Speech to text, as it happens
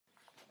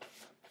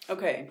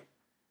Okay,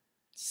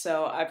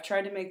 so I've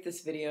tried to make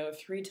this video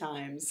 3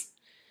 times,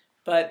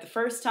 but the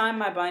first time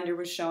my binder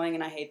was showing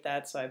and I hate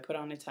that, so I put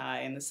on a tie.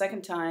 And the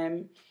second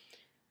time,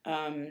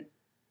 um,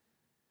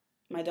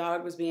 my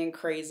dog was being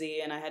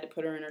crazy and I had to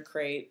put her in her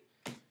crate.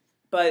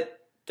 But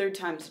third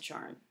time's a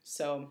charm.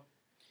 So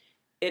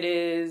it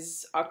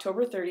is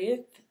October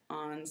 30th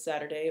on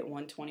Saturday at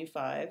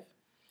 1:25.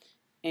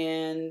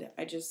 And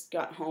I just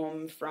got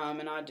home from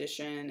an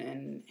audition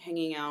and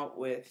hanging out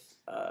with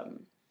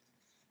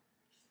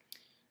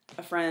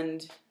a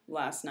friend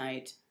last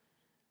night,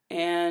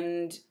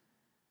 and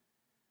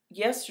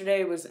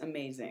yesterday was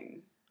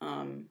amazing.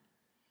 I'm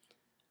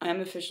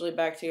officially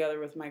back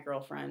together with my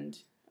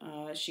girlfriend.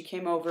 She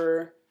came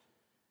over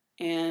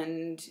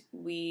and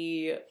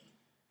we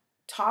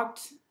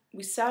talked.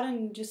 We sat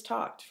and just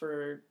talked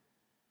for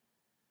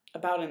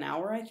about an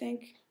hour, I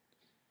think.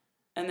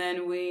 And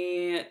then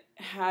we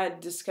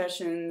had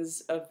discussions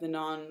of the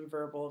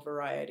nonverbal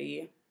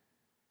variety.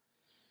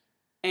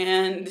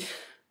 And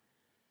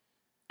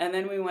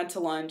then we went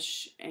to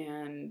lunch,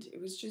 and it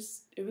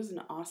was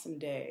an awesome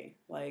day.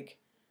 Like,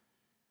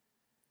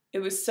 it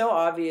was so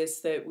obvious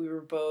that we were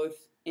both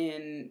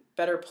in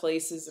better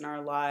places in our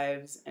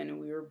lives, and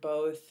we were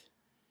both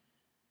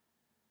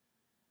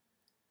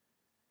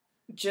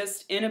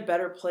just in a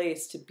better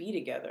place to be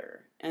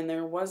together. And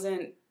there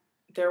wasn't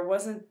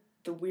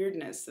the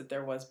weirdness that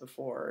there was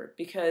before,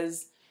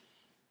 because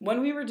when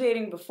we were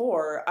dating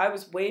before, I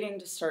was waiting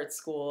to start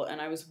school,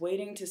 and I was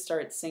waiting to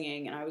start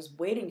singing, and I was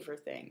waiting for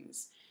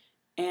things.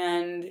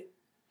 And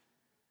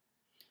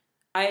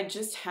I had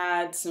just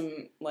had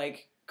some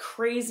like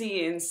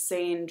crazy,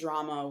 insane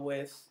drama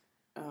with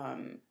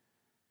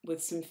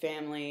some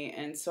family,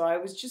 and so I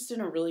was just in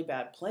a really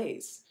bad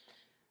place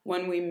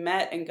when we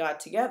met and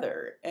got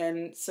together.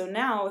 And so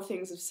now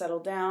things have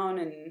settled down,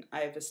 and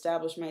I've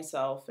established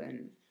myself,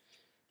 and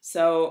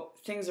so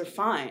things are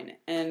fine,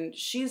 and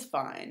she's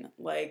fine.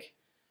 Like,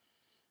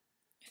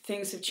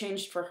 things have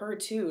changed for her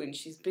too, and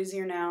she's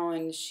busier now,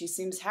 and she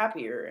seems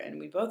happier, and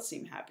we both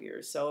seem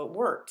happier, so it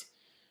worked.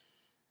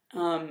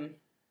 And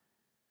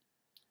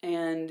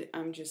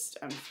I'm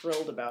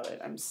thrilled about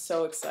it. I'm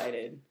so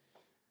excited.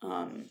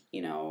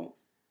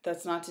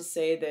 That's not to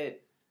say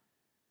that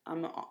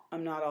I'm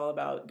not all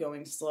about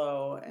going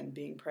slow and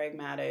being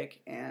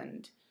pragmatic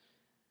and,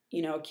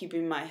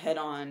 keeping my head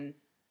on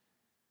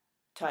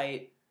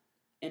tight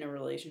in a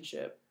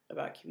relationship,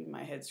 about keeping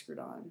my head screwed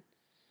on.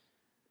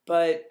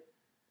 But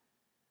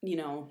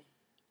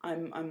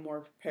I'm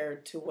more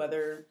prepared to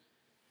weather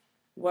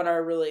what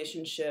our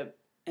relationship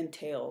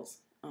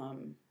entails.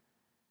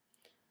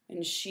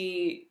 And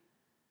she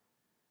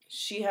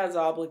has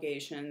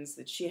obligations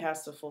that she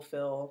has to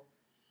fulfill,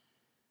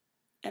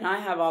 and I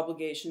have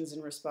obligations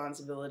and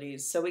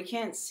responsibilities, so we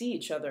can't see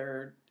each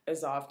other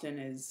as often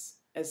as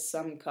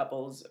some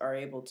couples are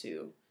able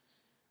to.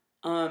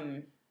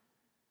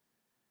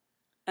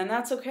 And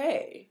that's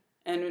okay.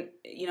 And,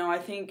 I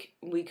think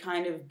we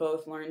kind of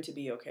both learn to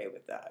be okay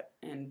with that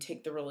and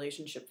take the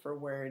relationship for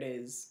where it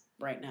is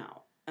right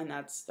now. And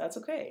that's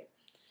okay.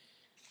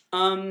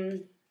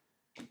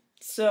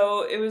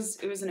 So it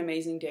was an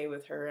amazing day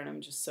with her, and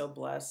I'm just so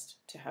blessed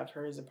to have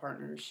her as a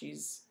partner.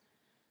 She's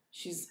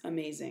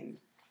amazing.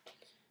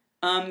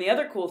 The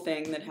other cool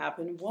thing that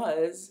happened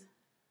was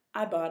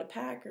I bought a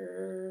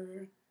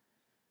packer.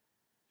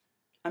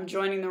 I'm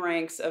joining the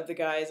ranks of the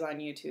guys on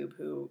YouTube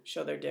who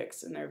show their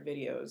dicks in their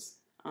videos.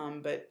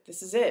 But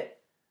this is it.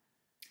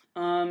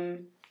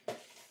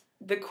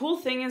 The cool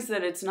thing is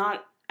that it's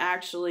not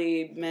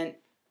actually meant,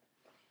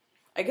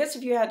 I guess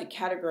if you had to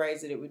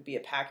categorize it, it would be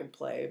a pack and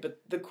play.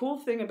 But the cool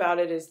thing about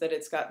it is that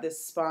it's got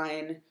this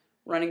spine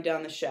running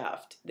down the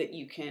shaft that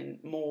you can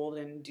mold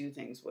and do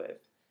things with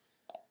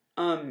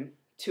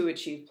to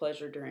achieve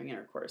pleasure during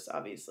intercourse,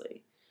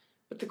 obviously.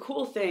 But the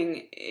cool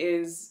thing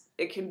is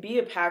it can be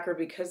a packer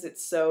because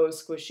it's so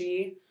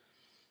squishy,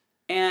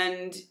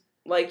 and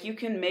like you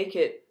can make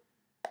it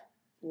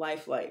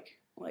lifelike.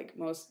 Like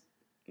most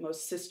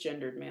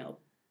cisgendered male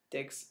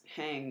dicks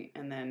hang,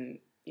 and then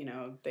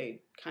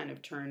they kind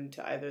of turn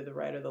to either the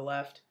right or the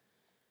left.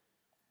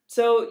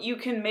 So you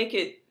can make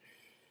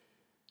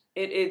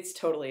it's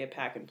totally a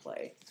pack and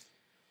play.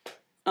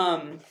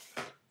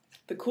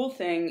 The cool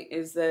thing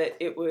is that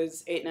it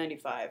was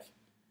 $8.95.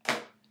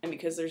 And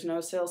because there's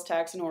no sales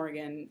tax in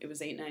Oregon, it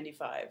was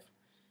 $8.95.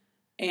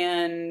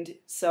 And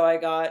so I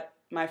got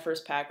my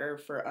first packer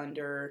for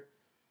under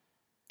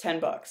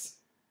 $10,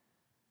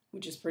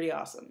 which is pretty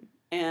awesome.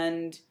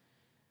 And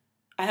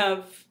I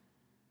have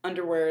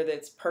underwear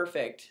that's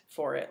perfect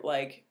for it.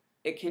 Like,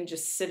 it can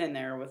just sit in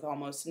there with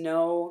almost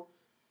no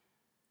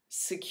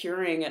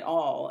securing at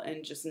all,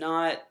 and just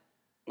not,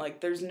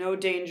 like, there's no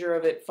danger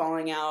of it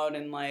falling out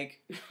and,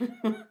 like,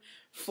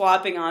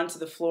 flopping onto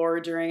the floor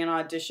during an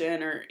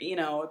audition, or,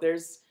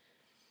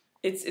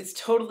 it's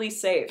totally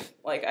safe.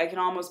 Like, I can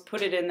almost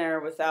put it in there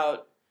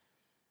without,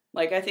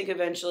 like, I think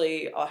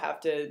eventually I'll have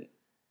to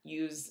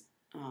use,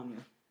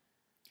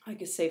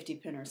 like, a safety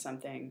pin or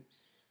something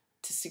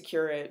to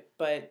secure it,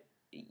 but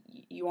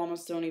you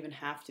almost don't even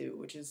have to,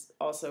 which is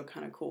also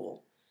kind of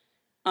cool.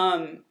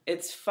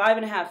 It's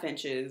 5.5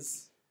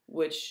 inches,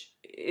 which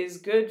is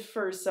good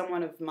for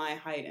someone of my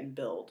height and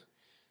build.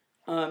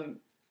 I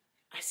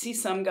see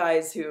some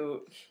guys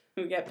who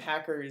get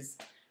Packers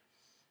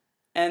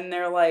and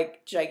they're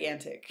like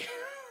gigantic.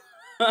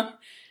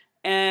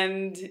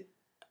 And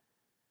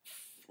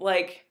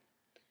like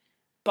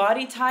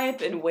body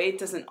type and weight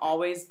doesn't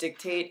always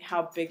dictate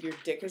how big your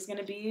dick is going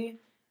to be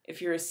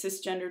if you're a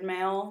cisgendered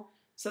male.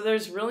 So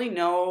there's really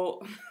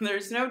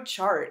there's no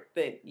chart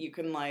that you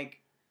can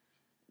like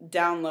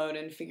download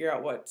and figure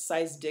out what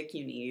size dick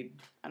you need.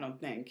 I don't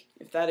think.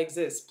 If that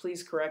exists,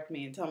 please correct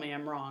me and tell me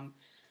I'm wrong.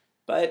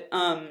 But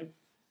I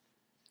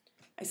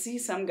see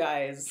some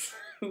guys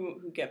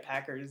who get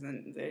Packers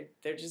and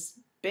they're just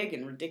big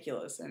and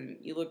ridiculous and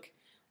you look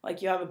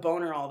like you have a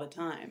boner all the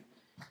time.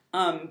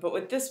 But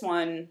with this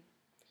one,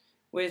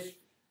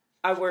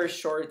 I wear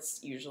shorts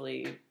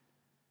usually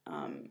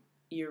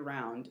year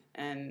round,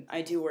 and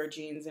I do wear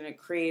jeans, and it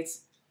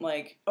creates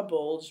like a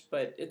bulge,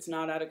 but it's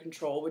not out of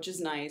control, which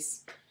is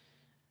nice.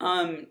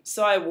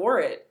 So I wore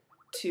it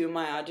to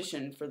my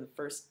audition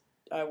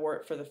I wore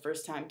it for the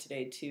first time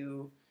today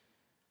to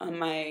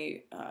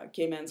my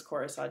gay men's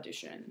chorus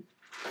audition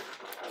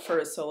for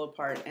a solo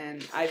part,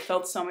 and I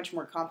felt so much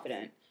more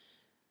confident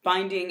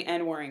finding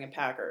and wearing a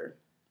Packer.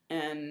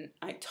 And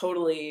it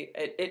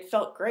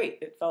felt great.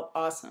 It felt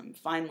awesome,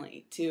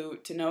 finally, to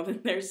know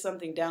that there's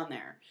something down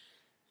there.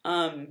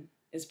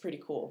 Is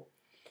pretty cool.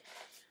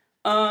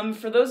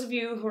 For those of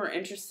you who are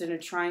interested in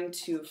trying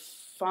to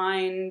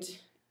find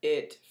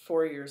it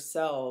for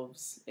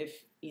yourselves,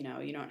 if you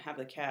don't have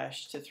the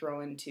cash to throw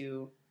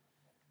into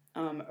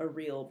a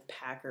real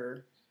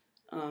Packer,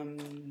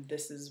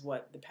 this is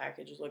what the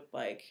package looked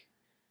like.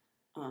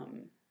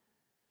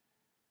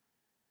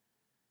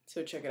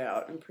 So check it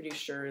out. I'm pretty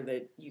sure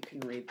that you can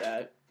read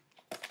that.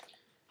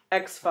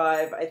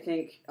 X5, I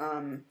think,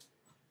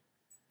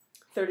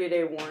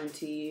 30-day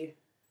warranty.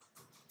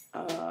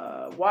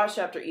 Wash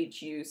after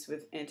each use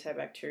with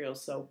antibacterial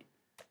soap.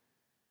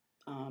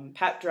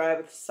 Pat dry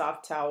with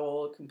soft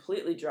towel,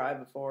 completely dry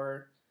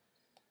before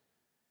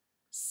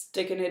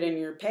sticking it in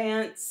your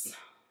pants.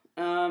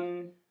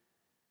 And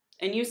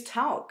use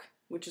talc,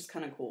 which is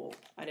kind of cool.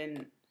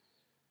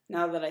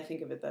 Now that I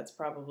think of it, that's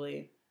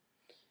probably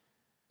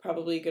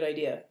a good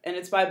idea. And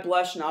it's by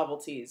Blush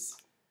Novelties.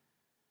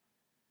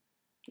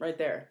 Right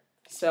there.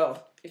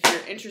 So, if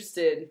you're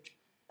interested,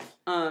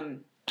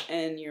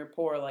 and you're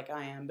poor like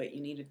I am, but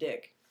you need a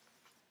dick,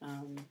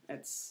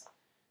 it's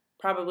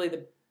probably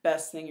the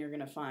best thing you're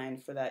going to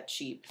find for that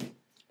cheap.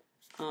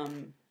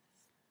 And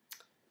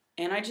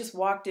I just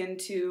walked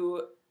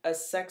into a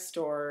sex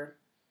store,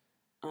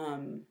 a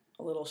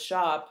little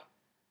shop,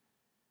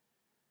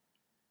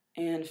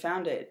 and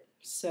found it.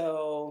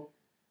 So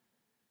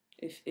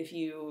if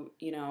you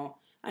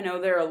I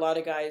know there are a lot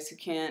of guys who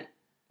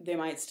they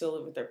might still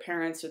live with their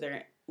parents, or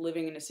they're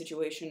living in a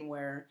situation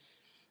where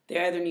they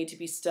either need to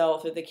be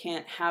stealth or they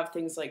can't have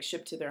things like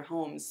shipped to their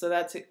homes. So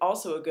that's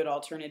also a good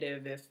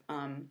alternative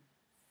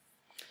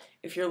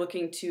if you're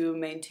looking to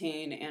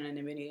maintain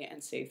anonymity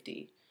and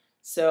safety.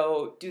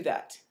 So do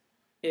that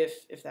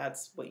if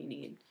that's what you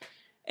need.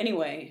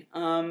 Anyway,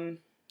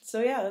 so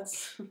yeah,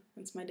 that's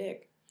my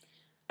dick.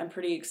 I'm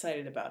pretty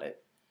excited about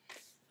it.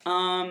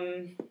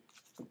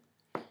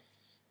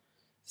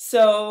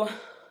 So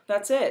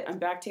that's it. I'm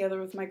back together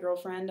with my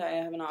girlfriend. I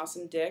have an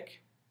awesome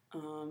dick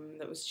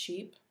that was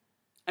cheap.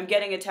 I'm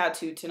getting a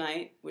tattoo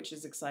tonight, which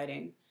is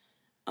exciting.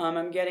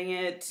 I'm getting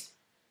it,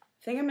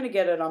 I think I'm going to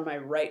get it on my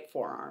right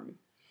forearm.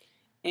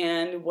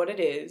 And what it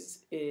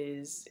is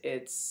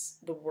it's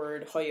the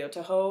word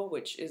Hoyotaho,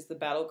 which is the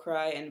battle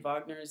cry in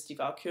Wagner's Die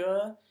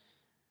Walküre.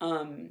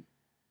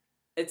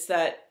 It's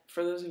that,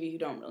 for those of you who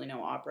don't really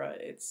know opera,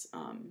 it's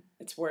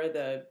where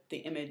the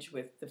image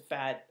with the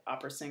fat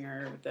opera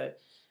singer,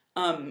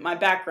 my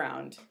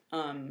background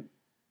on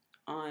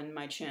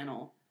my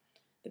channel,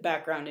 the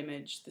background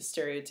image, the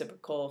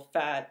stereotypical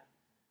fat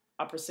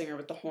opera singer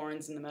with the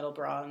horns and the metal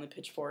bra and the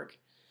pitchfork.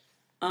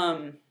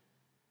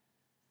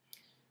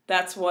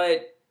 That's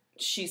what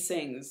she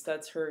sings.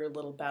 That's her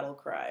little battle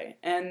cry.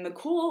 And the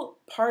cool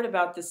part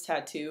about this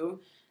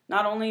tattoo,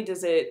 not only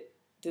does it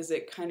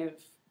kind of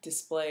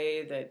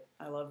display that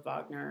I love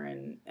Wagner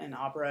and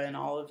opera and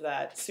all of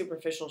that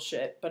superficial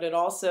shit, but it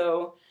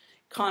also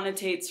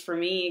connotates for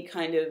me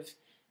kind of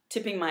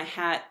tipping my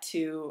hat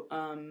to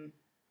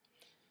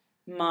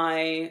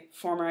my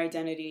former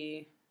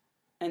identity,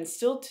 and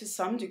still to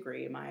some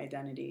degree my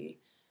identity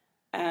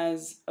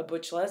as a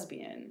butch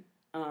lesbian,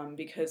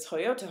 because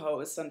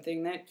Hoyotaho is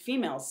something that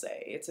females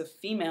say. It's a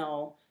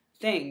female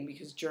thing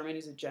because German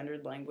is a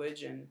gendered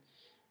language, and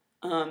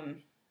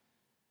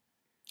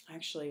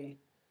actually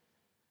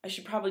I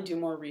should probably do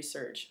more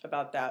research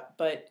about that,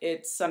 but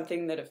it's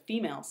something that a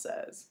female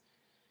says.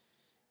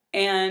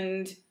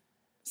 And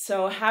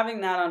so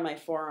having that on my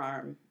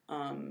forearm,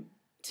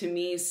 to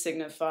me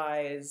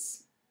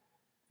signifies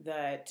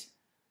that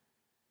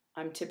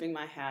I'm tipping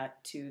my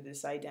hat to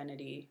this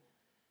identity,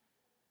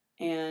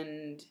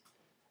 and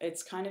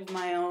it's kind of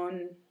my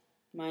own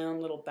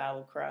little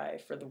battle cry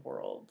for the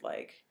world.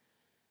 Like,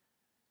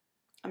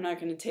 I'm not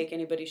going to take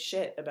anybody's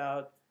shit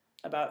about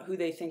who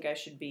they think I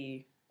should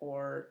be,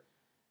 or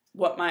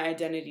what my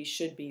identity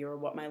should be, or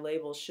what my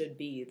label should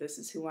be. This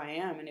is who I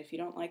am, and if you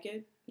don't like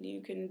it,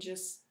 you can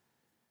just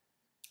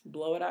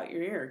blow it out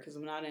your ear, because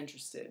I'm not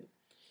interested.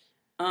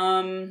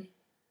 And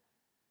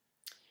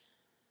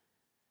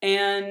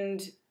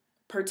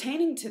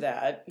pertaining to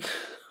that,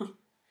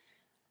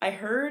 I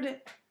heard, I'm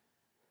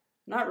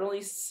not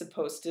really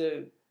supposed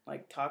to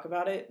like talk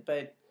about it,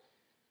 but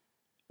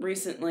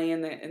recently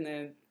in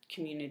the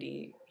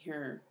community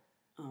here,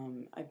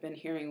 I've been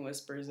hearing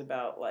whispers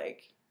about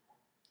like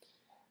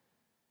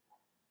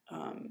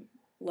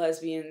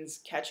lesbians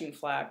catching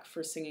flack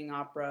for singing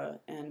opera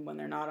and when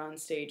they're not on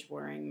stage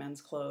wearing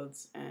men's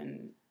clothes.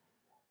 And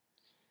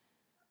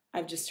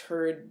I've just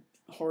heard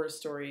horror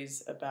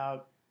stories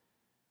about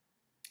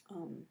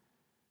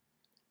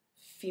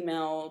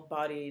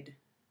female-bodied,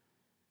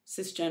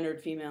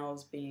 cisgendered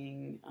females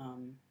being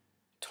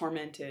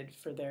tormented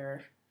for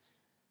their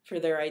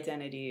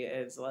identity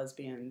as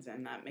lesbians,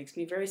 and that makes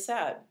me very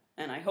sad.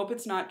 And I hope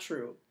it's not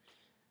true.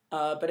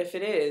 But if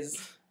it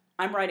is,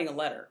 I'm writing a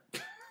letter.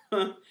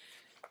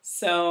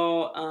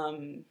 So,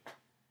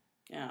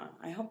 yeah,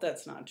 I hope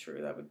that's not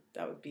true.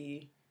 That would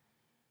be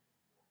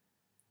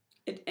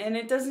it, and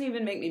it doesn't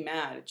even make me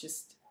mad. It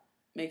just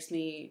makes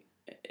me,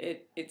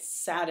 it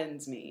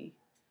saddens me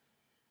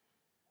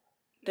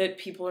that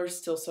people are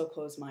still so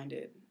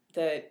close-minded,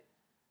 that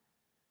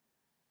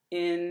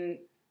in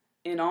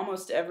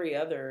almost every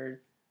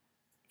other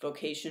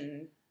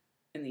vocation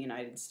in the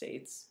United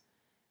States,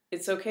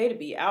 it's okay to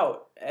be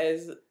out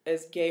as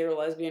gay or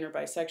lesbian or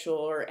bisexual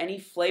or any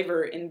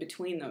flavor in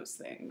between those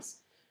things.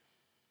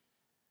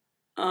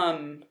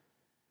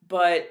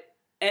 But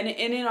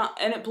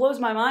it blows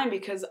my mind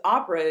because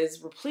opera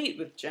is replete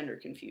with gender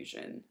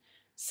confusion.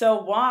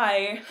 So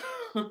why,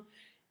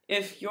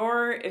 if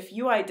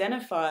you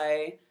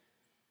identify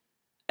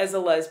as a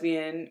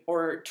lesbian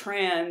or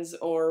trans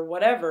or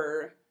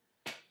whatever,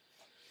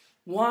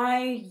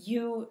 why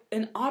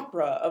an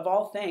opera of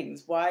all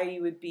things, why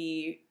you would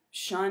be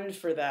shunned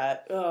for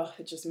that? Ugh,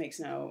 it just makes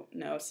no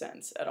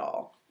sense at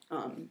all.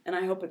 And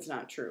I hope it's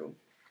not true.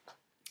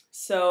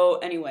 So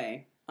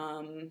anyway,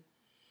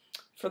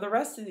 for the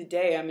rest of the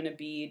day, I'm going to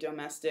be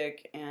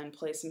domestic and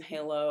play some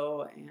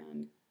Halo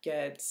and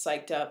get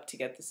psyched up to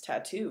get this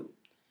tattoo.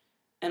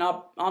 And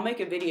I'll make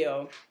a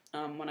video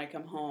when I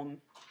come home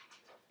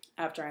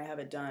after I have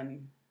it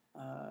done.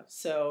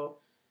 So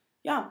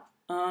yeah,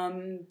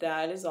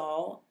 that is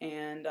all,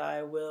 and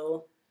I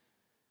will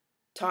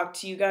talk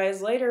to you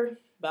guys later.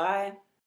 Bye.